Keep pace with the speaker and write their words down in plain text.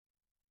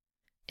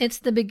It's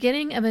the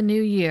beginning of a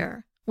new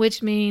year,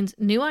 which means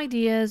new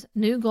ideas,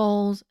 new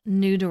goals,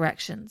 new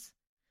directions.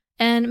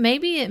 And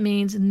maybe it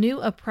means new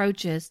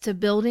approaches to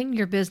building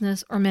your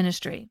business or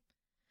ministry.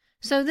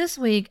 So this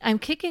week, I'm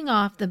kicking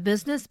off the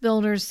Business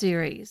Builders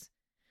series.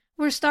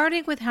 We're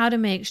starting with how to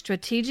make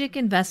strategic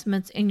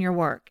investments in your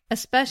work,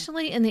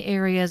 especially in the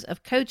areas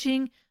of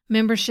coaching,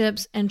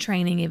 memberships, and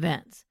training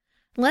events.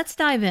 Let's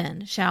dive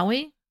in, shall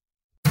we?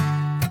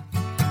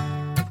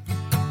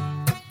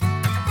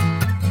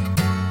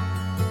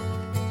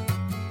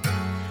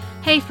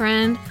 Hey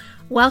friend,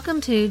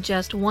 welcome to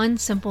Just One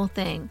Simple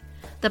Thing,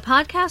 the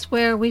podcast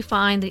where we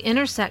find the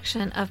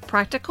intersection of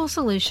practical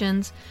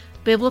solutions,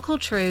 biblical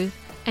truth,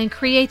 and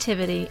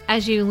creativity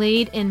as you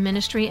lead in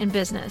ministry and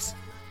business.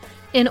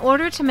 In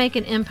order to make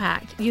an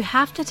impact, you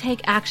have to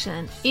take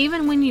action,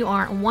 even when you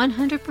aren't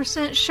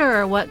 100%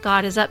 sure what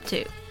God is up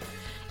to.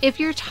 If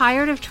you're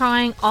tired of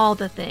trying all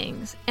the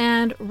things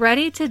and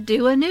ready to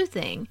do a new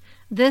thing,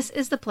 this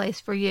is the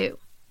place for you.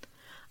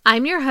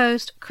 I'm your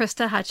host,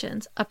 Krista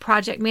Hutchins, a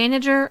project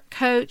manager,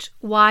 coach,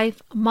 wife,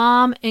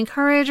 mom,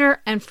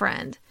 encourager, and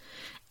friend.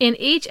 In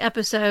each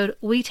episode,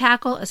 we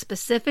tackle a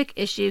specific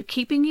issue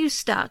keeping you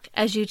stuck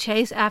as you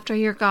chase after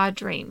your God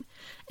dream,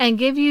 and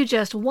give you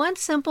just one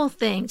simple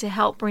thing to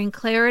help bring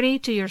clarity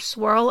to your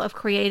swirl of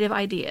creative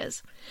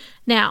ideas.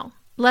 Now,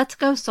 let's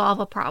go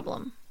solve a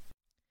problem.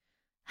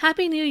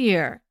 Happy New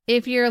Year!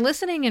 If you're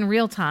listening in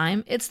real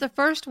time, it's the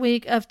first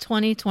week of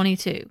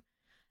 2022.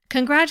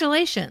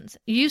 Congratulations!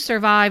 You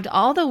survived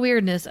all the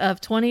weirdness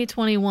of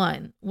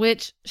 2021,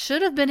 which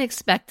should have been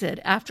expected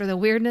after the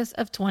weirdness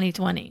of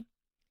 2020.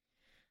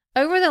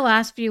 Over the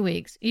last few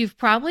weeks, you've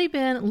probably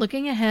been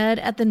looking ahead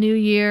at the new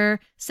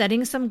year,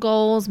 setting some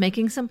goals,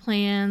 making some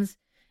plans.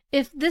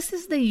 If this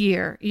is the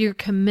year you're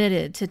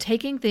committed to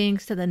taking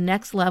things to the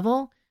next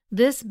level,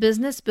 this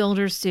Business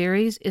Builders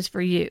series is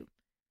for you.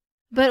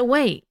 But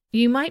wait,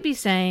 you might be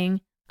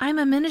saying, I'm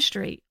a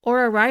ministry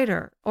or a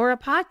writer or a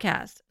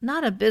podcast,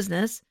 not a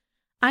business.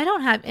 I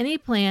don't have any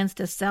plans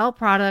to sell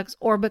products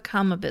or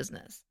become a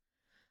business.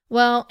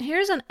 Well,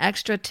 here's an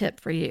extra tip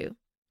for you.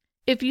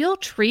 If you'll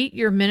treat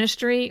your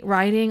ministry,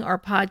 writing, or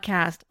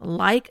podcast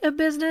like a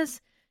business,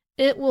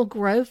 it will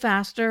grow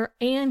faster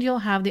and you'll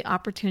have the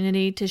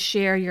opportunity to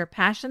share your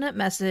passionate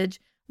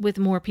message with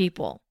more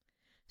people.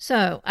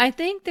 So I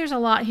think there's a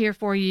lot here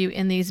for you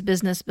in these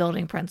business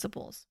building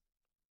principles.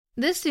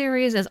 This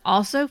series is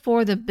also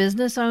for the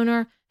business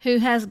owner who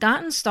has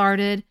gotten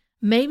started,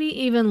 maybe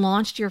even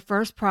launched your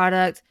first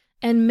product,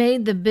 and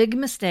made the big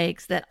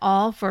mistakes that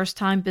all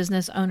first-time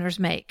business owners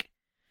make.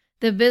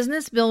 The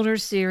Business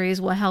Builders series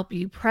will help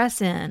you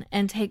press in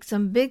and take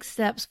some big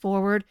steps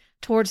forward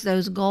towards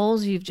those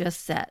goals you've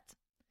just set.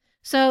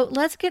 So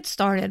let's get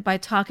started by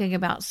talking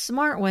about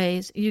smart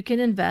ways you can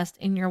invest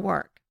in your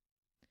work.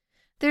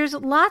 There's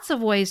lots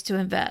of ways to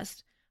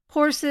invest.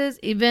 Courses,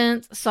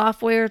 events,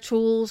 software,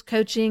 tools,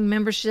 coaching,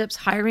 memberships,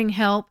 hiring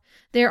help.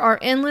 There are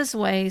endless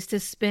ways to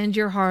spend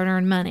your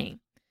hard-earned money.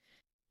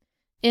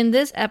 In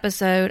this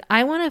episode,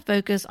 I want to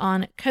focus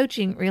on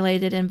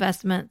coaching-related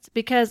investments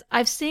because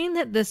I've seen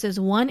that this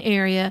is one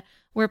area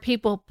where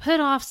people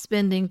put off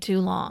spending too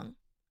long.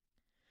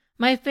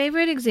 My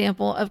favorite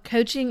example of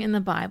coaching in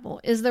the Bible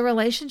is the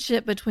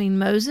relationship between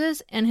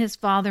Moses and his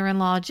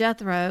father-in-law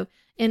Jethro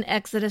in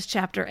Exodus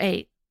chapter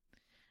 8.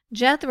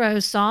 Jethro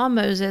saw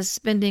Moses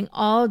spending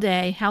all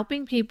day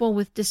helping people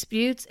with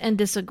disputes and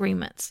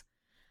disagreements.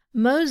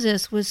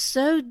 Moses was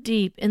so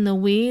deep in the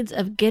weeds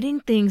of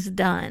getting things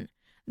done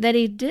that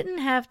he didn't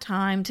have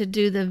time to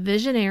do the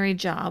visionary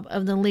job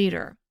of the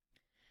leader.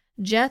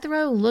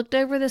 Jethro looked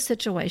over the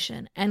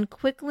situation and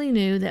quickly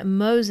knew that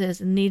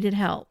Moses needed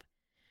help.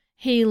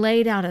 He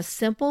laid out a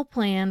simple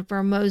plan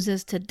for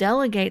Moses to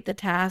delegate the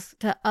task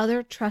to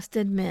other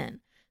trusted men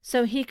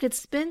so he could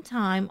spend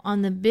time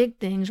on the big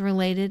things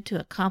related to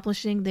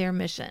accomplishing their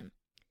mission.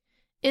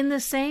 In the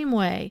same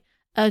way,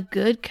 a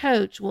good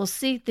coach will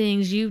see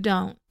things you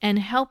don't and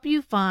help you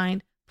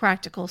find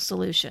practical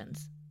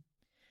solutions.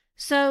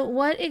 So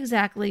what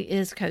exactly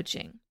is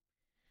coaching?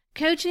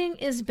 Coaching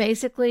is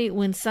basically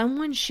when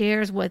someone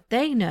shares what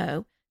they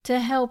know to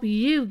help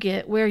you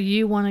get where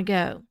you want to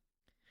go.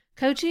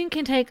 Coaching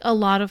can take a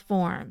lot of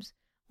forms.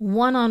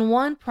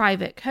 One-on-one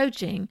private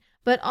coaching,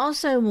 but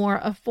also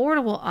more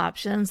affordable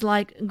options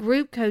like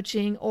group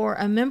coaching or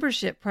a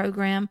membership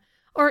program,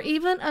 or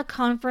even a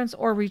conference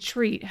or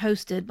retreat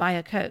hosted by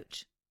a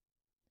coach.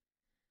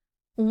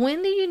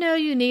 When do you know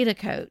you need a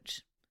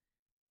coach?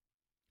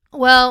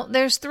 Well,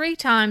 there's 3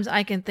 times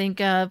I can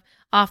think of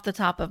off the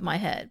top of my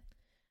head.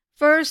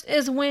 First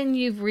is when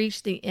you've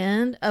reached the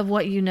end of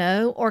what you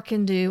know or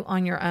can do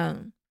on your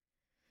own.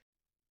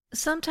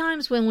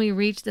 Sometimes when we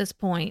reach this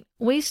point,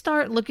 we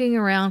start looking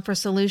around for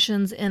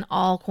solutions in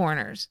all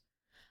corners.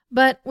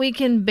 But we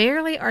can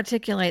barely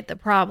articulate the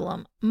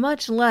problem,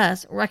 much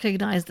less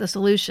recognize the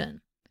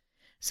solution.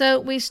 So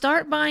we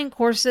start buying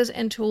courses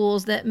and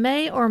tools that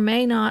may or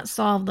may not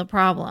solve the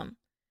problem.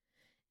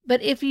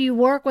 But if you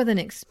work with an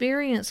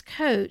experienced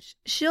coach,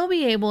 she'll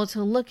be able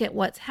to look at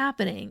what's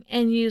happening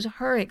and use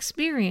her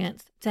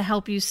experience to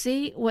help you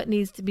see what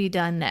needs to be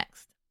done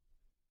next.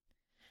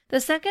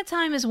 The second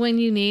time is when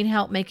you need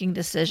help making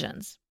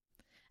decisions.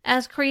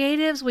 As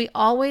creatives, we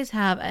always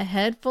have a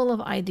head full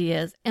of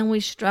ideas and we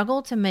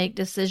struggle to make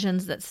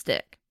decisions that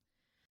stick.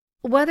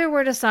 Whether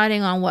we're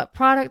deciding on what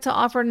product to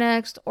offer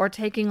next or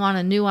taking on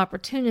a new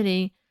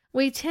opportunity,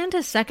 we tend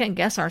to second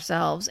guess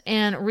ourselves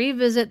and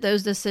revisit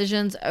those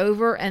decisions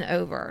over and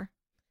over.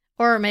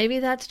 Or maybe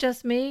that's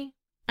just me.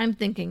 I'm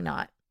thinking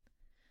not.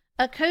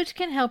 A coach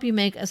can help you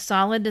make a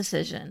solid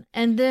decision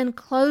and then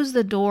close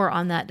the door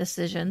on that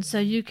decision so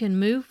you can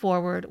move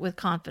forward with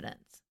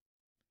confidence.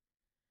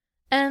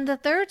 And the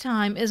third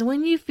time is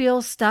when you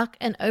feel stuck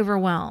and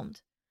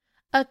overwhelmed.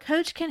 A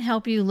coach can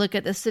help you look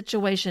at the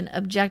situation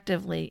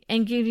objectively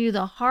and give you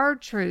the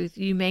hard truth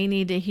you may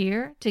need to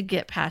hear to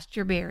get past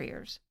your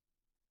barriers.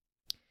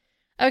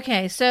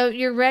 Okay, so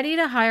you're ready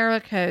to hire a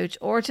coach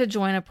or to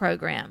join a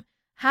program.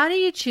 How do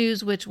you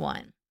choose which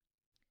one?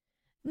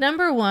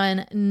 Number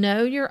 1,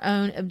 know your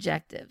own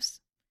objectives.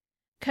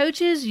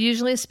 Coaches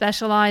usually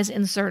specialize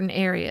in certain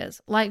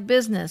areas like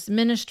business,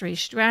 ministry,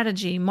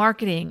 strategy,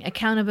 marketing,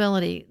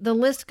 accountability. The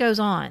list goes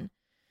on.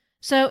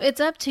 So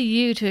it's up to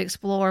you to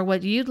explore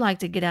what you'd like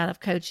to get out of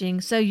coaching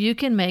so you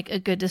can make a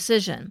good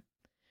decision.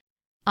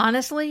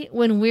 Honestly,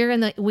 when we're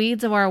in the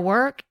weeds of our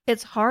work,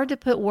 it's hard to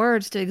put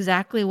words to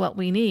exactly what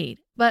we need,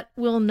 but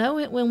we'll know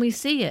it when we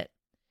see it.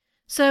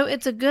 So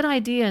it's a good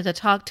idea to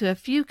talk to a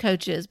few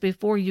coaches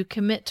before you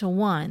commit to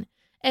one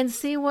and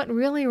see what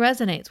really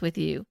resonates with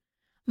you.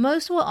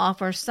 Most will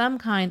offer some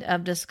kind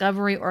of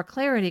discovery or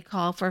clarity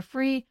call for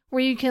free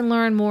where you can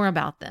learn more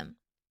about them.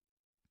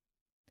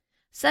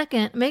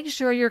 Second, make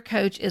sure your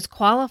coach is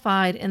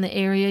qualified in the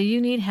area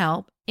you need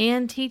help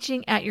and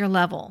teaching at your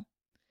level.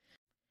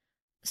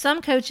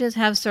 Some coaches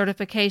have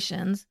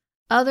certifications,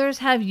 others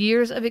have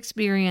years of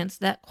experience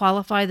that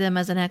qualify them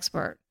as an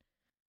expert.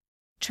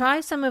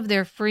 Try some of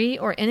their free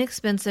or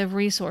inexpensive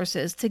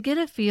resources to get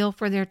a feel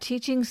for their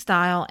teaching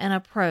style and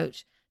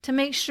approach to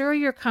make sure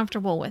you're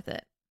comfortable with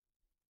it.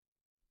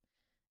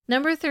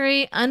 Number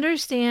 3,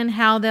 understand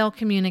how they'll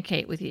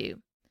communicate with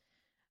you.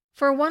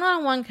 For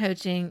one-on-one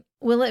coaching,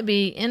 will it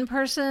be in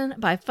person,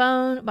 by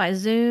phone, by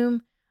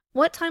Zoom?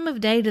 What time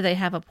of day do they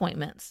have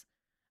appointments?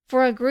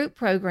 For a group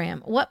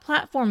program, what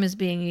platform is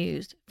being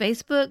used?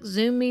 Facebook,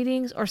 Zoom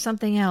meetings, or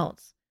something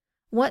else?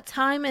 What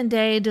time and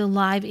day do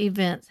live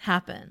events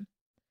happen?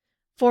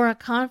 For a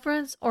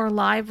conference or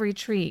live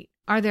retreat,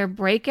 are there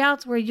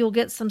breakouts where you'll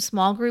get some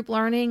small group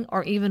learning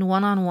or even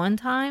one-on-one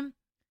time?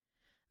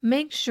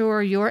 Make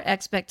sure your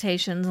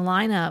expectations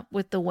line up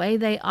with the way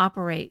they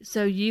operate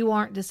so you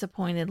aren't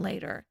disappointed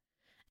later.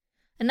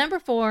 And number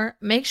 4,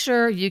 make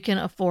sure you can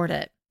afford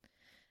it.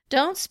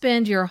 Don't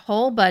spend your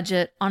whole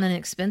budget on an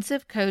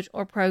expensive coach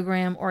or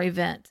program or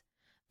event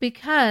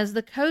because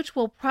the coach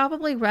will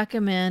probably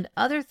recommend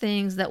other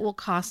things that will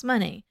cost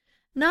money.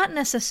 Not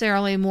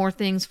necessarily more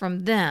things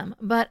from them,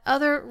 but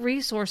other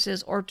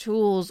resources or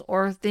tools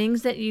or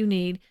things that you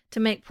need to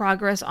make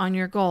progress on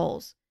your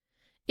goals.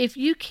 If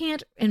you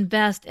can't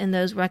invest in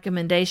those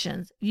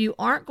recommendations, you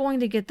aren't going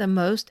to get the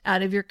most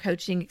out of your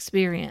coaching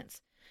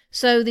experience.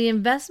 So the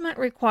investment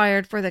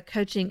required for the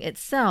coaching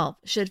itself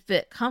should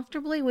fit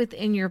comfortably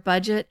within your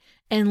budget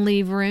and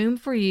leave room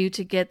for you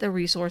to get the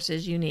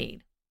resources you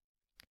need.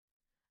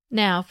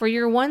 Now, for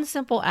your one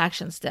simple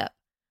action step,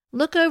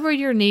 look over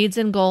your needs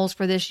and goals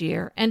for this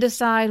year and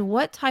decide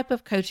what type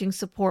of coaching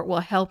support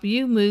will help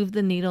you move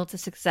the needle to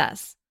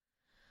success.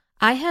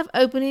 I have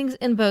openings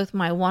in both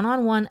my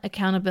one-on-one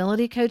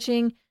accountability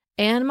coaching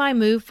and my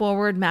Move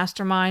Forward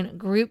Mastermind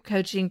group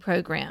coaching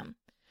program.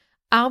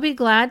 I'll be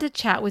glad to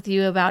chat with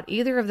you about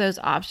either of those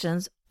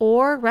options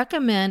or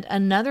recommend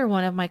another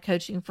one of my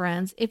coaching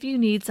friends if you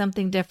need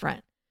something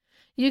different.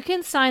 You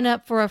can sign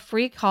up for a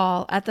free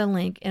call at the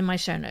link in my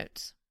show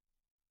notes.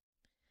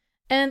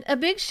 And a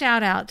big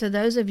shout out to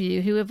those of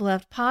you who have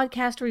left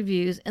podcast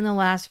reviews in the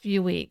last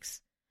few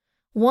weeks.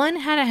 One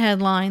had a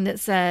headline that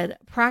said,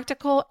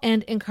 "Practical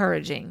and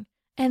encouraging,"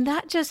 and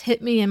that just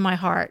hit me in my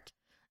heart.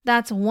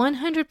 That's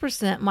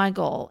 100% my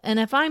goal, and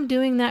if I'm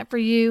doing that for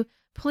you,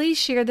 please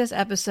share this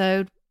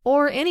episode,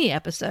 or any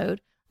episode,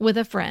 with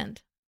a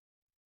friend.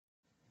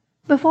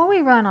 Before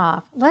we run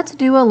off, let's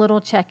do a little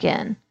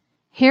check-in.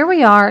 Here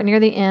we are near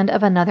the end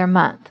of another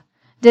month.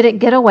 Did it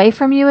get away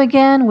from you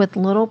again with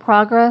little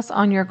progress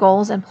on your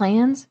goals and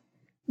plans?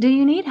 Do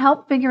you need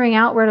help figuring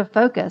out where to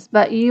focus,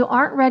 but you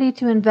aren't ready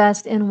to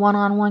invest in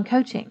one-on-one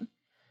coaching?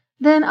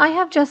 Then I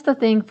have just the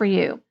thing for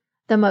you,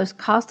 the most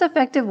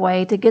cost-effective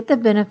way to get the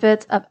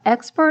benefits of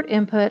expert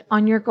input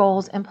on your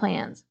goals and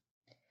plans.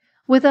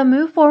 With a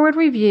Move Forward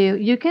review,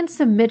 you can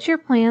submit your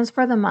plans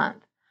for the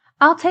month.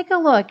 I'll take a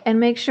look and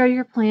make sure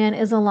your plan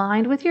is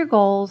aligned with your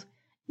goals,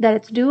 that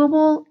it's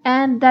doable,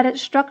 and that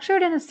it's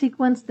structured in a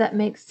sequence that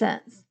makes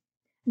sense.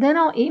 Then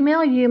I'll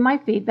email you my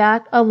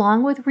feedback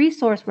along with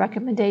resource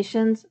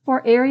recommendations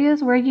for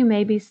areas where you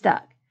may be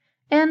stuck,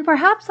 and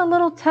perhaps a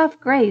little tough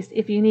grace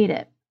if you need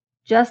it.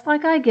 just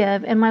like I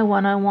give in my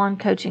one-on-one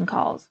coaching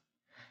calls.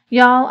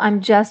 Y'all,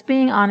 I'm just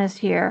being honest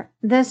here.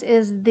 This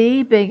is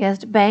the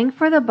biggest bang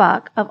for the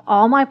buck of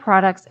all my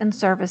products and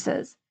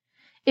services.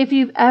 If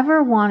you've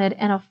ever wanted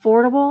an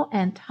affordable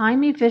and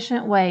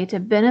time-efficient way to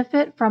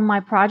benefit from my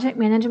project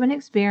management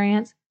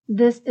experience,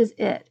 this is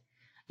it.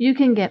 You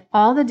can get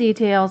all the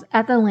details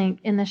at the link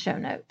in the show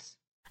notes.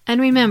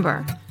 And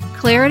remember,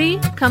 clarity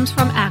comes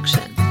from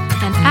action,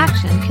 and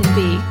action can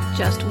be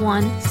just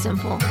one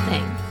simple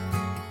thing.